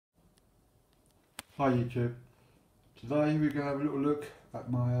Hi YouTube. Today we're going to have a little look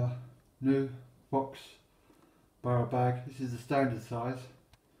at my new box Barrow bag. This is the standard size.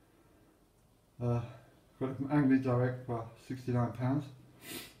 Got it from Angling Direct for £69,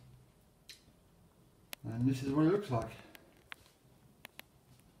 and this is what it looks like.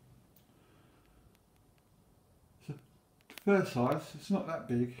 So fair size, it's not that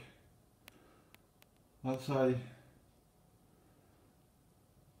big. I'd say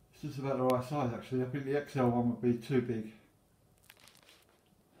it's just about the right size actually. I think the XL one would be too big.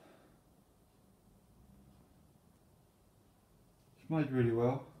 It's made really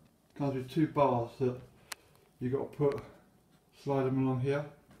well. Comes with two bars that you've got to slide them along here.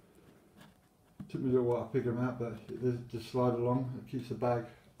 Took me a little while to figure them out, but they just slide along. It keeps the bag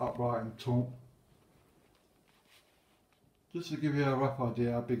upright and taut. Just to give you a rough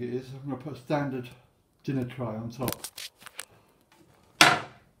idea how big it is, I'm going to put a standard dinner tray on top.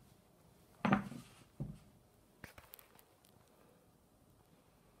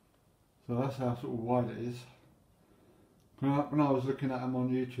 So that's how sort of wide it is. When I was looking at them on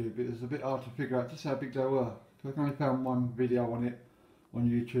YouTube, it was a bit hard to figure out just how big they were. I only found one video on it on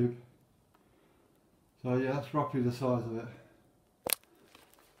YouTube. So yeah, that's roughly the size of it.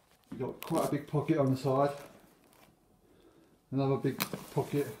 You've got quite a big pocket on the side. Another big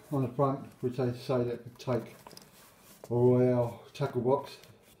pocket on the front, which they say that could take a Royale tackle box.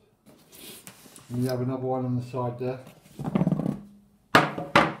 And you have another one on the side there.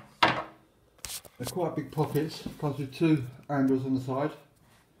 They're quite big pockets. Comes with two handles on the side,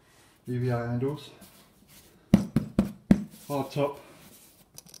 UVA handles. Hard top.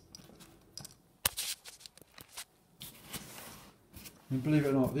 And believe it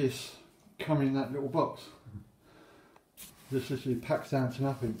or not, this comes in that little box. This literally packs down to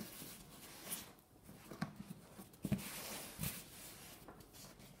nothing.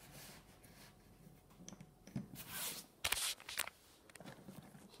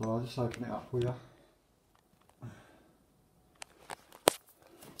 So I'll just open it up for you.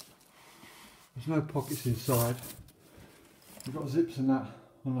 There's no pockets inside. You've got zips and that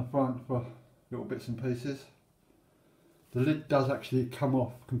on the front for little bits and pieces. The lid does actually come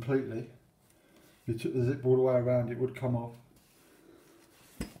off completely. If you took the zip all the way around, it would come off.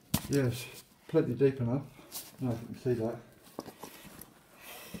 Yes, plenty deep enough. I don't know if you can see that.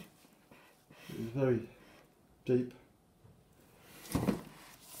 It is very deep.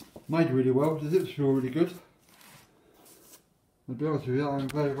 Made really well. The zips feel really good. To be honest with you, I'm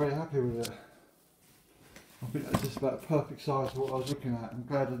very happy with it. I think that's just about the perfect size for what I was looking at. I'm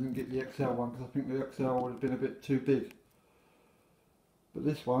glad I didn't get the XL one, because I think the XL would have been a bit too big. But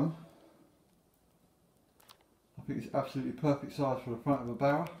this one, I think it's absolutely perfect size for the front of a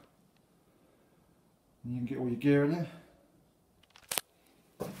barrel. And you can get all your gear in it.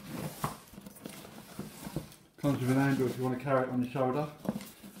 Comes with an handle if you want to carry it on your shoulder,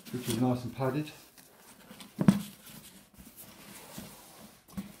 which is nice and padded.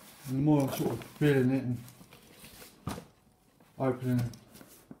 And the more I'm sort of feeling it and opening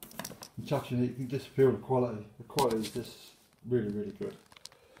and touching it, you can just feel the quality. The quality is just really good.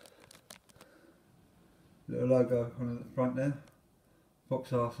 Little logo on the front there,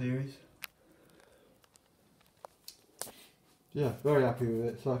 Fox R series. Yeah, very happy with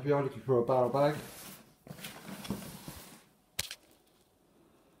it. So if you are looking for a barrel bag,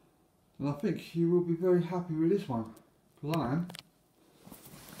 then I think you will be very happy with this one, because I am.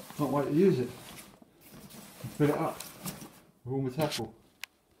 Can't wait to use it and fill it up with all my tackle.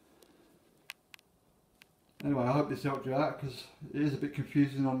 Anyway, I hope this helped you out, because it is a bit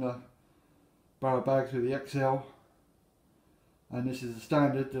confusing on the barrel bags with the XL, and this is a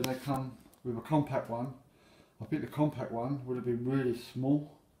standard. Then they come with a compact one. I think the compact one would have been really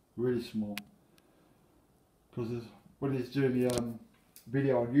small, because when he's doing the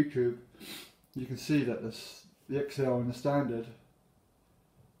video on YouTube, you can see that the XL and the standard,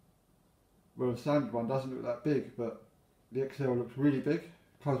 well, the standard one doesn't look that big, but the XL looks really big.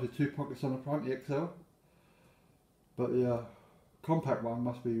 Comes with two pockets on the front, the XL, but the compact one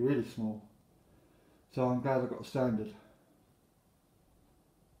must be really small. So I'm glad I got a standard.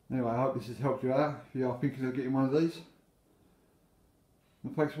 Anyway, I hope this has helped you out if you are thinking of getting one of these.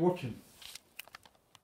 And thanks for watching.